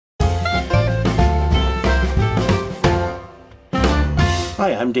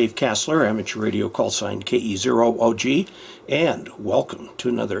Hi, I'm Dave Kassler, amateur radio call sign KE0OG, and welcome to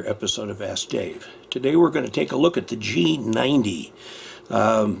another episode of Ask Dave. Today we're going to take a look at the G90.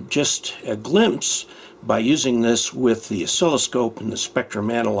 Just a glimpse by using this with the oscilloscope and the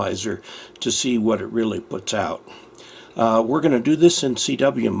spectrum analyzer to see what it really puts out. We're going to do this in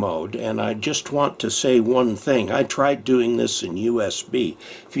CW mode, and I just want to say one thing. I tried doing this in USB.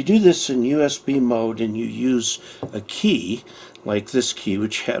 If you do this in USB mode and you use a key, like this key,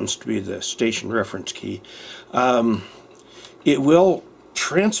 which happens to be the station reference key, it will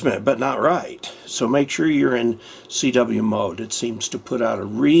transmit, but not write. So make sure you're in CW mode. It seems to put out a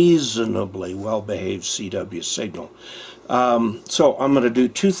reasonably well-behaved CW signal. So I'm going to do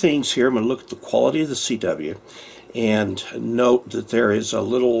two things here. I'm going to look at the quality of the CW and note that there is a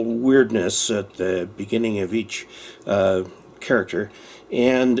little weirdness at the beginning of each character.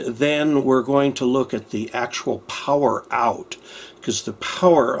 And then we're going to look at the actual power out, because the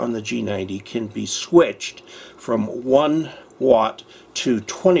power on the G90 can be switched from 1 watt to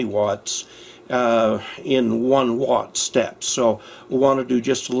 20 watts in 1 watt steps. So we'll want to do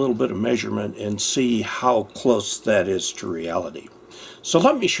just a little bit of measurement and see how close that is to reality. So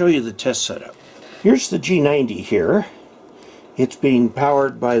let me show you the test setup. Here's the G90 here. It's being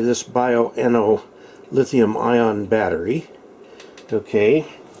powered by this Bio-Enno lithium-ion battery. Okay,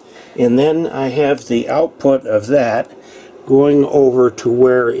 and then I have the output of that going over to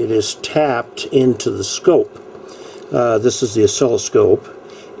where it is tapped into the scope. This is the oscilloscope,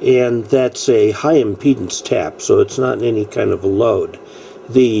 and that's a high impedance tap, so it's not any kind of a load.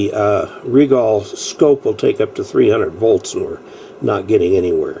 The Regal scope will take up to 300 volts, and we're not getting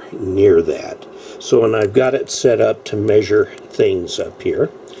anywhere near that. So when I've got it set up to measure things up here,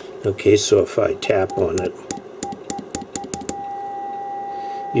 okay, so if I tap on it,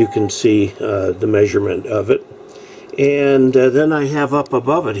 you can see the measurement of it. And then I have up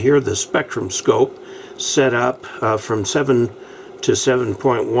above it here the spectrum scope set up from 7 to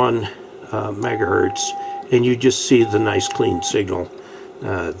 7.1 megahertz, and you just see the nice clean signal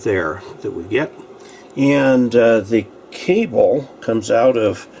there that we get. And the cable comes out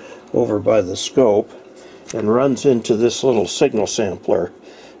of over by the scope and runs into this little signal sampler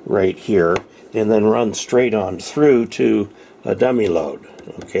right here, and then runs straight on through to a dummy load.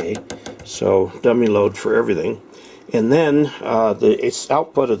 Okay, so dummy load for everything. And then the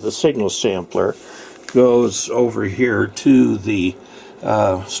output of the signal sampler goes over here to the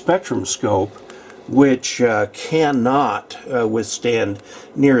spectrum scope, which cannot withstand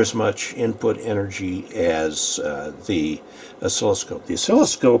near as much input energy as the oscilloscope. The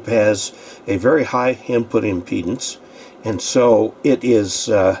oscilloscope has a very high input impedance, and so it is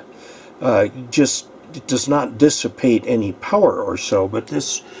it does not dissipate any power or so, but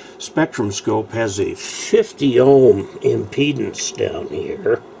this spectrum scope has a 50 ohm impedance down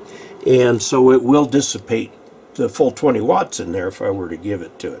here, and so it will dissipate the full 20 watts in there if I were to give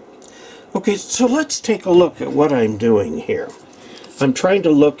it to it. Okay, so let's take a look at what I'm doing here. I'm trying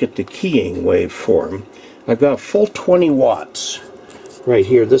to look at the keying waveform. I've got full 20 watts right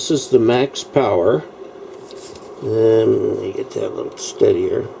here. This is the max power. Let me get that a little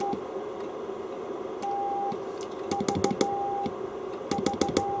steadier.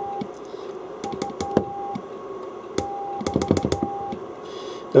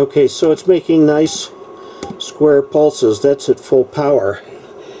 Okay, so it's making nice square pulses. That's at full power.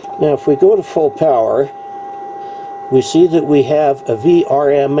 Now if we go to full power, we see that we have a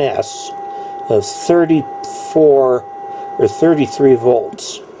VRMS of 34 or 33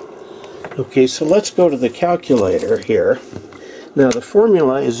 volts. Okay, so let's go to the calculator here. Now the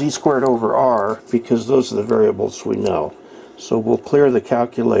formula is E squared over R, because those are the variables we know. So we'll clear the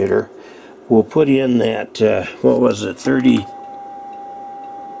calculator. We'll put in that, what was it,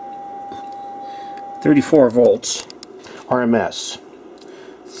 34 volts RMS.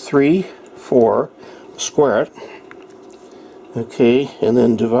 4, square it, okay, and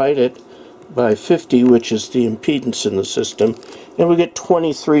then divide it by 50, which is the impedance in the system, and we get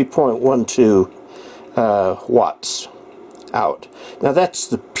 23.12 watts out. Now that's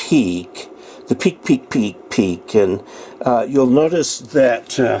the peak, and you'll notice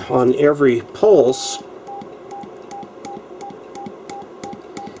that on every pulse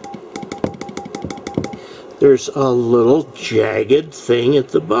there's a little jagged thing at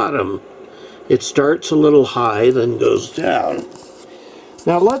the bottom. It starts a little high, then goes down.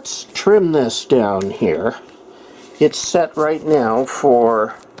 Now let's trim this down here. It's set right now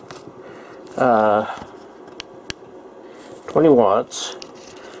for 20 watts,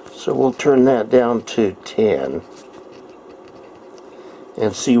 so we'll turn that down to 10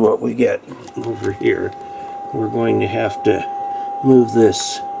 and see what we get over here. We're going to have to move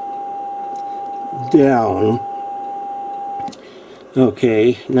this down.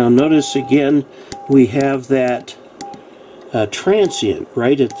 Okay, now notice again we have that transient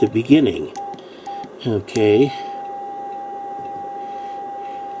right at the beginning. Okay,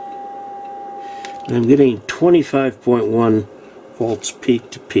 I'm getting 25.1 volts peak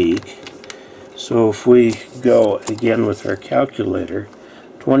to peak. So if we go again with our calculator,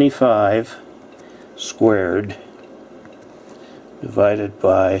 25 squared divided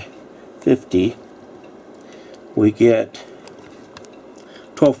by 50, we get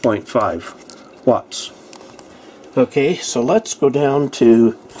 12.5 watts. Okay, so let's go down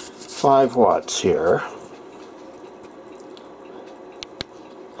to 5 watts here.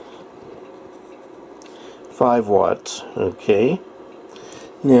 Five watts, okay.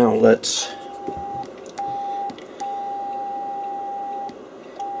 Now let's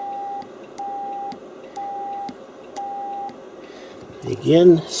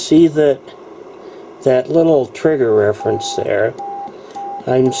again see that little trigger reference there.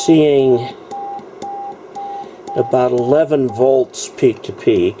 I'm seeing about 11 volts peak to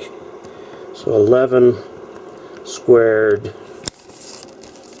peak. So 11 squared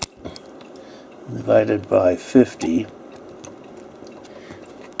divided by 50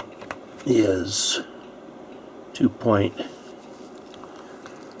 is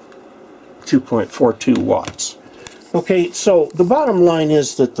 2.42 watts. Okay, so the bottom line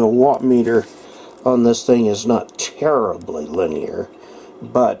is that the watt meter on this thing is not terribly linear,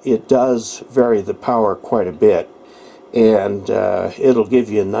 but it does vary the power quite a bit, and it'll give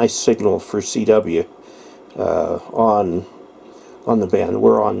you a nice signal for CW on the band.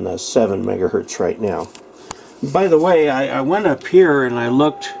 We're on 7 megahertz right now. By the way, I went up here and I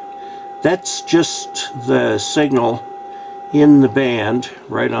looked. That's just the signal in the band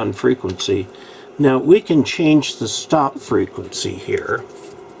right on frequency. Now we can change the stop frequency here.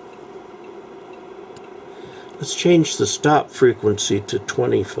 Let's change the stop frequency to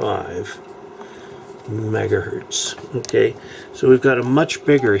 25 megahertz. Okay, so we've got a much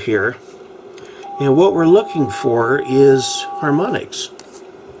bigger here. And what we're looking for is harmonics.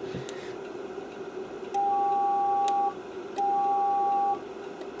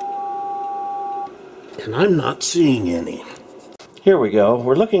 And I'm not seeing any. Here we go.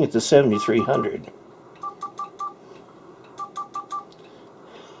 We're looking at the 7300.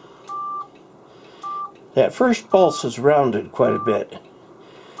 That first pulse is rounded quite a bit.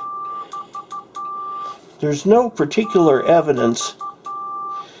 There's no particular evidence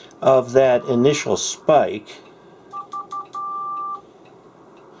of that initial spike.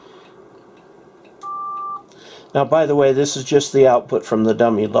 Now, by the way, this is just the output from the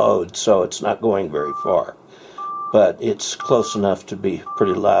dummy load, so it's not going very far, but it's close enough to be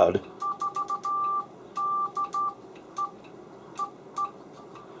pretty loud.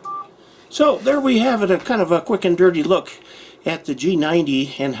 So there we have it, a kind of a quick and dirty look at the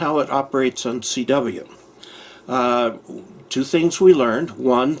G90 and how it operates on CW. Two things we learned.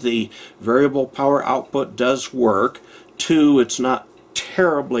 One, the variable power output does work. Two, it's not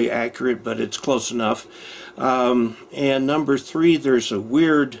terribly accurate, but it's close enough. And number three, there's a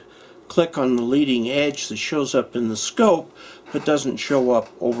weird click on the leading edge that shows up in the scope, but doesn't show up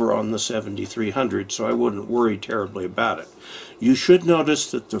over on the 7300, so I wouldn't worry terribly about it. You should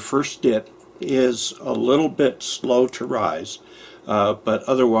notice that the first dip is a little bit slow to rise, but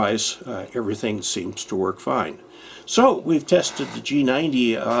otherwise everything seems to work fine. So we've tested the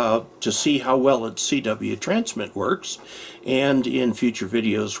G90 to see how well its CW transmit works, and in future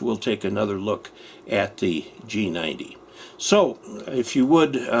videos we'll take another look at the G90. So if you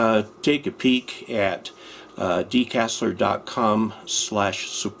would take a peek at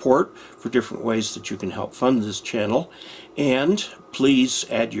dcasler.com/support for different ways that you can help fund this channel, and please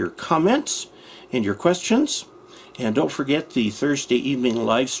add your comments and your questions, and don't forget the Thursday evening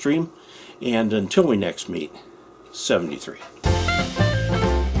live stream, and until we next meet, 73.